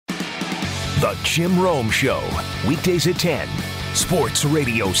The Jim Rome Show, weekdays at 10. Sports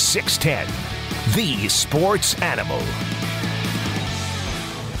Radio 610. The Sports Animal.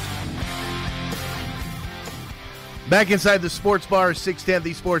 Back inside the Sports Bar, 610,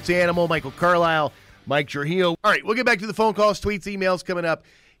 The Sports Animal. Michael Carlisle, Mike Trujillo. All right, we'll get back to the phone calls, tweets, emails coming up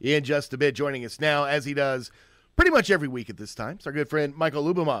in just a bit. Joining us now, as he does pretty much every week at this time, it's our good friend Michael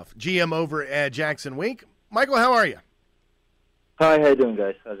Lubomov, GM over at Jackson Wink. Michael, how are you? Hi, how you doing,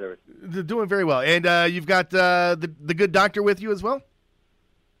 guys? How's everything? Doing very well. And you've got the good doctor with you as well?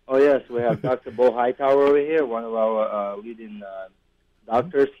 Oh, yes. We have Dr. Bo Hightower over here, one of our leading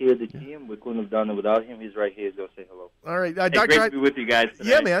doctors here at the team. We couldn't have done it without him. He's right here. He's going to say hello. All right. Hey, Dr. great to be with you guys today.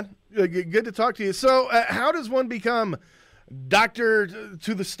 Yeah, man. Good to talk to you. So how does one become doctor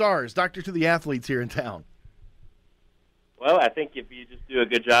to the stars, doctor to the athletes here in town? Well, I think if you just do a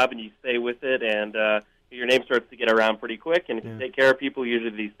good job and you stay with it and your name starts to get around pretty quick, and if you take care of people,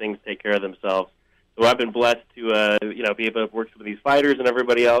 usually these things take care of themselves. So I've been blessed to be able to work with these fighters and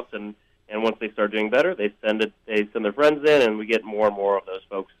everybody else, and once they start doing better, they send their friends in, and we get more and more of those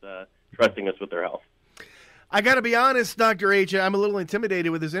folks trusting us with their health. I got to be honest, Dr. H, I'm a little intimidated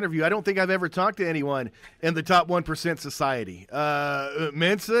with this interview. I don't think I've ever talked to anyone in the top 1% society.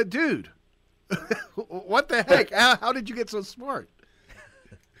 Mensa, dude, what the heck? How did you get so smart?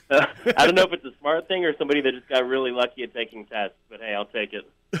 I don't know if it's a smart thing or somebody that just got really lucky at taking tests, but hey, I'll take it.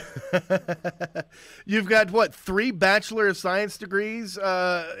 You've got, 3 Bachelor of Science degrees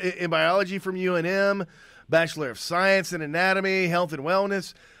in biology from UNM, Bachelor of Science in Anatomy, Health and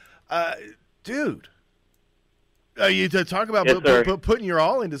Wellness. Dude, you talk about putting your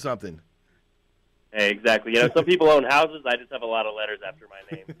all into something. Hey, exactly. Some people own houses. I just have a lot of letters after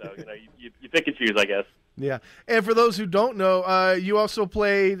my name. So, you pick and choose, I guess. Yeah. And for those who don't know, you also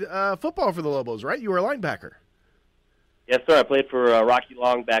played football for the Lobos, right? You were a linebacker. Yes, sir. I played for Rocky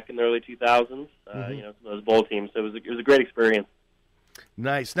Long back in the early 2000s, some of those bowl teams. So it was a great experience.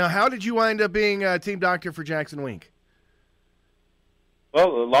 Nice. Now, how did you wind up being a team doctor for Jackson Wink?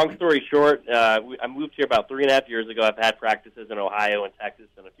 Well, long story short, I moved here about 3.5 years ago. I've had practices in Ohio and Texas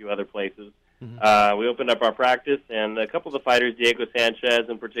and a few other places. We opened up our practice, and a couple of the fighters, Diego Sanchez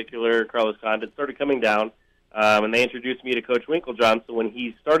in particular, Carlos Condit, started coming down, and they introduced me to Coach Winklejohn. So when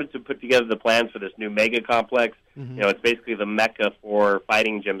he started to put together the plans for this new mega complex, it's basically the mecca for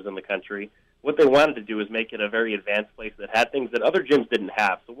fighting gyms in the country. What they wanted to do was make it a very advanced place that had things that other gyms didn't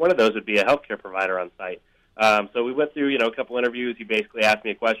have. So one of those would be a healthcare provider on site. So we went through, a couple interviews. He basically asked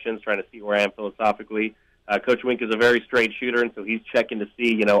me questions, trying to see where I am philosophically. Coach Wink is a very straight shooter, and so he's checking to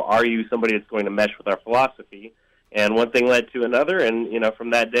see, are you somebody that's going to mesh with our philosophy? And one thing led to another, and, from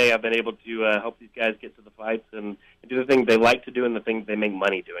that day I've been able to help these guys get to the fights and do the things they like to do and the things they make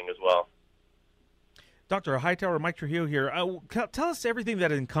money doing as well. Dr. Hightower, Mike Trujillo here. Tell us everything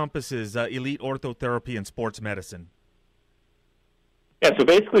that encompasses elite orthotherapy and sports medicine. Yeah, so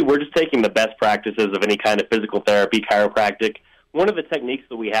basically we're just taking the best practices of any kind of physical therapy, chiropractic. One of the techniques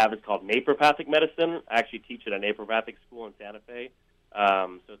that we have is called naturopathic medicine. I actually teach at a naturopathic school in Santa Fe.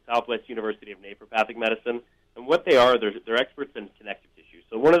 So it's Southwest University of Naturopathic Medicine. And what they are, they're experts in connective tissue.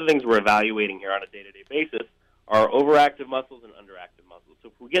 So one of the things we're evaluating here on a day-to-day basis are overactive muscles and underactive muscles. So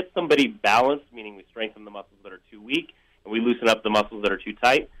if we get somebody balanced, meaning we strengthen the muscles that are too weak, and we loosen up the muscles that are too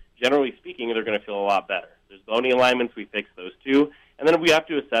tight, generally speaking, they're going to feel a lot better. There's bony alignments, we fix those too. And then we have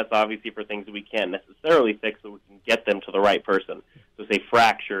to assess, obviously, for things that we can't necessarily fix so we can get them to the right person. So say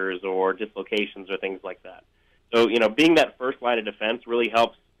fractures or dislocations or things like that. So, being that first line of defense really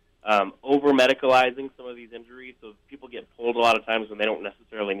helps over-medicalizing some of these injuries. So people get pulled a lot of times when they don't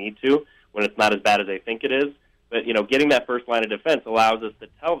necessarily need to, when it's not as bad as they think it is. But, getting that first line of defense allows us to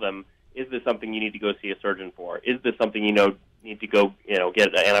tell them, is this something you need to go see a surgeon for? Is this something need to go,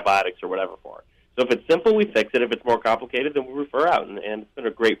 get antibiotics or whatever for? So if it's simple, we fix it. If it's more complicated, then we refer out. And it's been a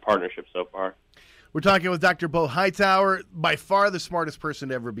great partnership so far. We're talking with Dr. Bo Hightower, by far the smartest person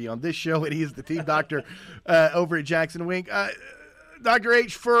to ever be on this show, and he is the team doctor over at Jackson Wink. Dr.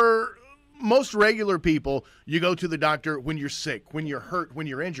 H, for most regular people, you go to the doctor when you're sick, when you're hurt, when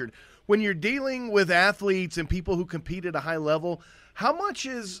you're injured. When you're dealing with athletes and people who compete at a high level, how much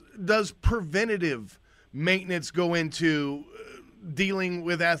does preventative maintenance go into dealing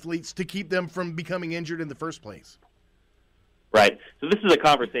with athletes to keep them from becoming injured in the first place? Right. So this is a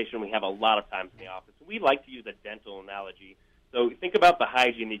conversation we have a lot of times in the office. We like to use a dental analogy. So think about the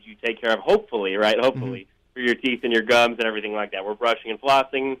hygiene that you take care of, hopefully, right? Hopefully, for your teeth and your gums and everything like that. We're brushing and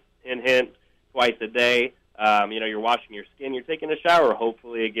flossing, hint, twice a day. You're washing your skin. You're taking a shower,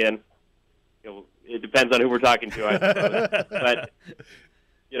 hopefully, again. It depends on who we're talking to, I suppose. But,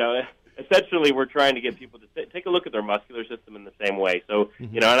 essentially we're trying to get people to take a look at their muscular system in the same way. So,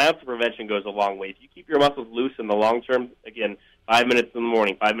 an ounce of prevention goes a long way. If you keep your muscles loose in the long term, again, 5 minutes in the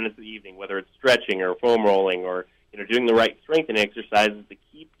morning, 5 minutes in the evening, whether it's stretching or foam rolling or doing the right strengthening exercises to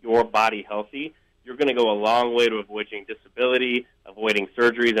keep your body healthy, you're going to go a long way to avoiding disability, avoiding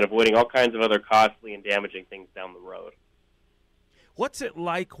surgeries, and avoiding all kinds of other costly and damaging things down the road. What's it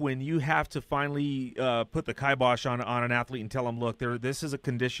like when you have to finally put the kibosh on an athlete and tell them, look, this is a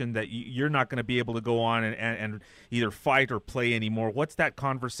condition that you're not going to be able to go on and either fight or play anymore? What's that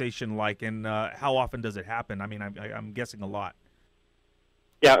conversation like, and how often does it happen? I mean, I'm guessing a lot.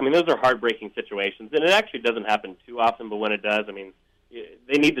 Yeah, I mean, those are heartbreaking situations, and it actually doesn't happen too often, but when it does, I mean,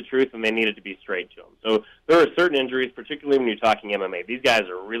 they need the truth, and they need it to be straight to them. So there are certain injuries, particularly when you're talking MMA. These guys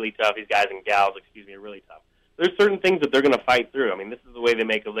are really tough. These guys and gals, are really tough. There's certain things that they're going to fight through. I mean, this is the way they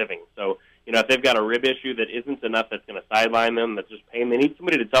make a living. So, if they've got a rib issue that isn't enough that's going to sideline them, that's just pain, they need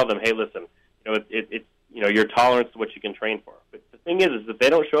somebody to tell them, hey, listen, it's your tolerance to what you can train for. But the thing is if they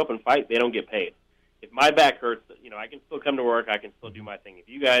don't show up and fight, they don't get paid. If my back hurts, I can still come to work, I can still do my thing. If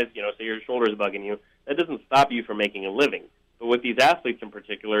you guys, say your shoulder's bugging you, that doesn't stop you from making a living. But with these athletes in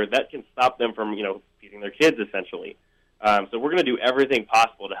particular, that can stop them from, feeding their kids, essentially. So we're going to do everything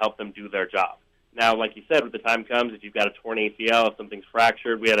possible to help them do their job. Now, like you said, when the time comes, if you've got a torn ACL, if something's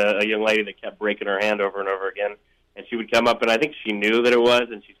fractured, we had a young lady that kept breaking her hand over and over again, and she would come up, and I think she knew that it was,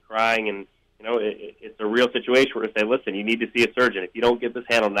 and she's crying, and, it's a real situation where to say, listen, you need to see a surgeon. If you don't get this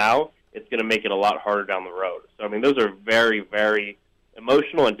handled now, it's going to make it a lot harder down the road. So, I mean, those are very, very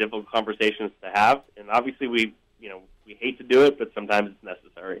emotional and difficult conversations to have, and obviously we hate to do it, but sometimes it's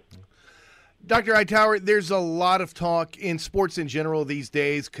necessary. Dr. Hightower, there's a lot of talk in sports in general these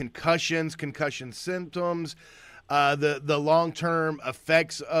days, concussion symptoms, the long-term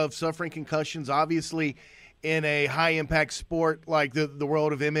effects of suffering concussions. Obviously, in a high-impact sport like the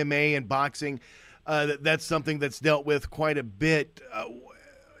world of MMA and boxing, that's something that's dealt with quite a bit.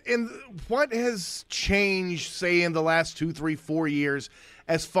 And what has changed, say, in the last 2, 3, 4 years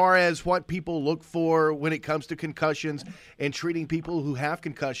as far as what people look for when it comes to concussions and treating people who have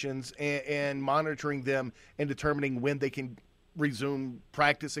concussions and monitoring them and determining when they can resume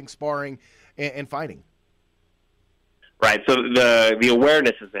practicing, sparring, and fighting? Right. So the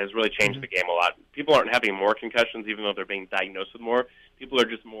awareness has really changed the game a lot. People aren't having more concussions, even though they're being diagnosed with more. People are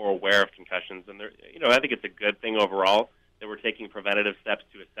just more aware of concussions, and I think it's a good thing overall that we're taking preventative steps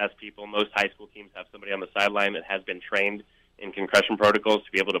to assess people. Most high school teams have somebody on the sideline that has been trained in concussion protocols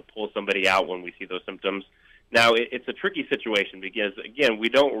to be able to pull somebody out when we see those symptoms. Now, it's a tricky situation because, again, we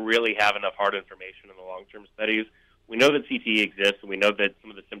don't really have enough hard information in the long-term studies. We know that CTE exists, and we know that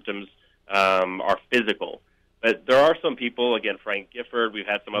some of the symptoms are physical. But there are some people, again, Frank Gifford, we've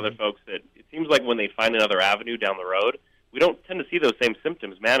had some other folks that it seems like when they find another avenue down the road, we don't tend to see those same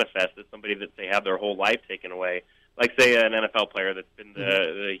symptoms manifest as somebody that they have their whole life taken away. Like, say, an NFL player that's been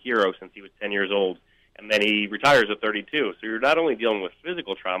the hero since he was 10 years old, and then he retires at 32. So you're not only dealing with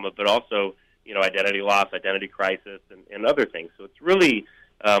physical trauma, but also, identity loss, identity crisis, and other things. So it's really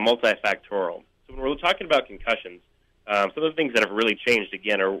multifactorial. So when we're talking about concussions, some of the things that have really changed,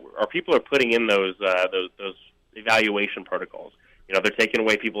 again, are people are putting in those evaluation protocols. They're taking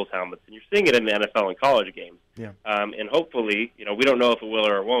away people's helmets, and you're seeing it in the NFL and college games. Yeah. And hopefully, we don't know if it will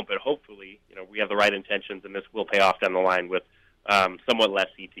or it won't, but hopefully, we have the right intentions, and this will pay off down the line with somewhat less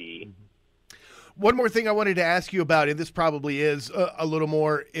CTE. One more thing I wanted to ask you about, and this probably is a little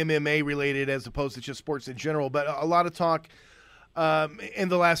more MMA related as opposed to just sports in general, but a lot of talk in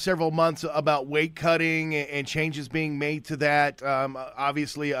the last several months about weight cutting and changes being made to that.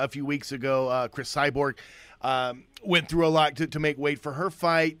 Obviously, a few weeks ago, Chris Cyborg went through a lot to make weight for her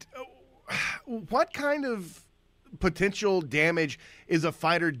fight. What kind of potential damage is a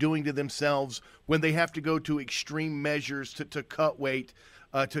fighter doing to themselves when they have to go to extreme measures to cut weight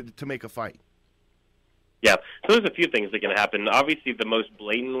to make a fight? Yeah, so there's a few things that can happen. Obviously, the most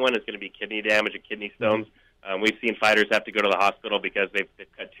blatant one is going to be kidney damage and kidney stones. We've seen fighters have to go to the hospital because they've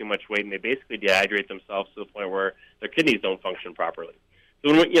cut too much weight, and they basically dehydrate themselves to the point where their kidneys don't function properly.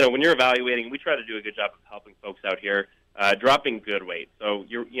 So when you're evaluating, we try to do a good job of helping folks out here, dropping good weight. So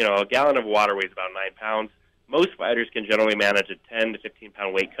a gallon of water weighs about 9 pounds. Most fighters can generally manage a 10 to 15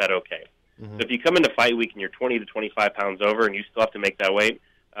 pound weight cut okay. So if you come into fight week and you're 20 to 25 pounds over and you still have to make that weight,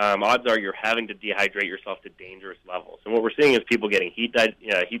 odds are you're having to dehydrate yourself to dangerous levels. And what we're seeing is people getting heat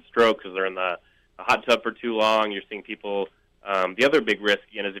stroke because they're in the hot tub for too long. You're seeing people. The other big risk,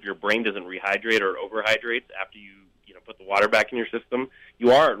 again, is if your brain doesn't rehydrate or overhydrates after you put the water back in your system,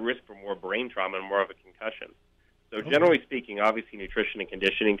 you are at risk for more brain trauma and more of a concussion. So generally speaking, obviously nutrition and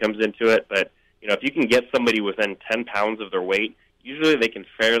conditioning comes into it, but if you can get somebody within 10 pounds of their weight, usually they can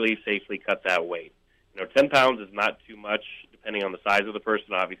fairly safely cut that weight. 10 pounds is not too much, depending on the size of the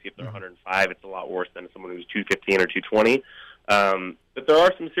person. Obviously, if they're 105, it's a lot worse than someone who's 215 or 220. But there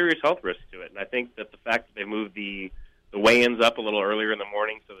are some serious health risks to it, and I think that the fact that they moved the weigh-ins up a little earlier in the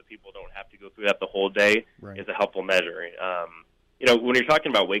morning so that people don't have to go through that the whole day is a helpful measure. When you're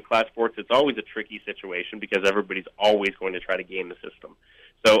talking about weight class sports, it's always a tricky situation because everybody's always going to try to game the system.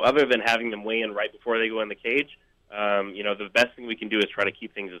 So other than having them weigh in right before they go in the cage, the best thing we can do is try to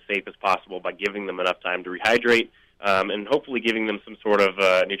keep things as safe as possible by giving them enough time to rehydrate and hopefully giving them some sort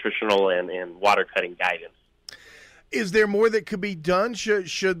of nutritional and water-cutting guidance. Is there more that could be done?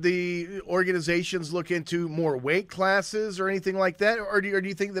 Should the organizations look into more weight classes or anything like that? Or do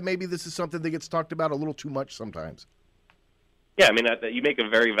you think that maybe this is something that gets talked about a little too much sometimes? Yeah, you make a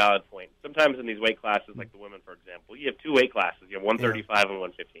very valid point. Sometimes in these weight classes, like the women, for example, you have two weight classes. You have 135 and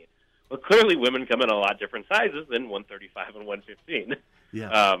 115. Well, clearly women come in a lot different sizes than 135 and 115.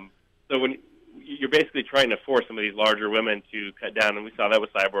 Yeah. So when you're basically trying to force some of these larger women to cut down, and we saw that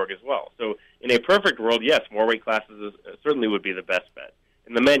with Cyborg as well. So in a perfect world, yes, more weight classes certainly would be the best bet.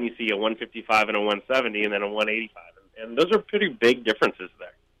 In the men, you see a 155 and a 170 and then a 185. And those are pretty big differences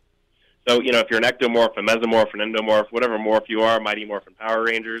there. So, if you're an ectomorph, a mesomorph, an endomorph, whatever morph you are, Mighty Morphin Power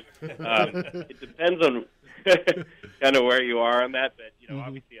Rangers, it depends on kind of where you are on that. But,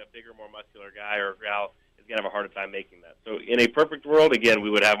 obviously a bigger, more muscular guy or gal is going to have a harder time making that. So in a perfect world, again, we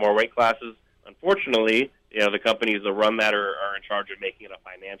would have more weight classes. Unfortunately, the companies that run that are in charge of making it a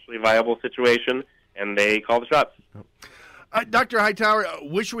financially viable situation, and they call the shots. Dr. Hightower,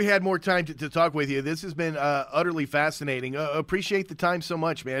 wish we had more time to talk with you. This has been utterly fascinating. Appreciate the time so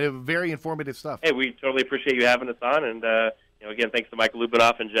much, man. Very informative stuff. Hey, we totally appreciate you having us on. And, again, thanks to Michael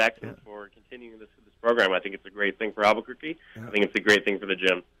Lubinoff and Jackson for continuing this program. I think it's a great thing for Albuquerque. I think it's a great thing for the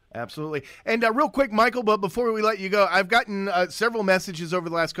gym. Absolutely. And real quick, Michael, but before we let you go, I've gotten several messages over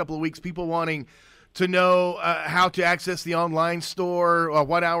the last couple of weeks, people wanting to know how to access the online store,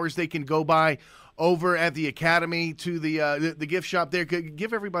 what hours they can go by over at the Academy to the gift shop there.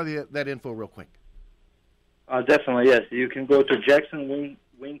 Give everybody that info real quick. Definitely, yes. You can go to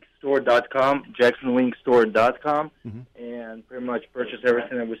jacksonwinkstore.com, and pretty much purchase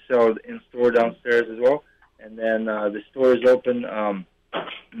everything that we sell in store downstairs as well. And then the store is open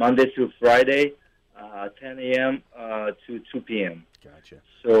Monday through Friday, 10 a.m. to 2 p.m. Gotcha.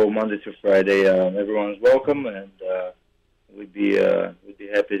 So Monday through Friday, everyone's welcome, and we'd be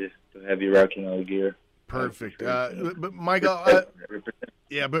happy to have you rocking our gear. Perfect. But Michael, but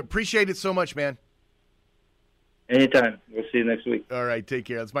appreciate it so much, man. Anytime. We'll see you next week. All right, take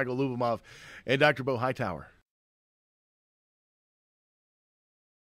care. That's Michael Lubinoff and Dr. Bo Hightower.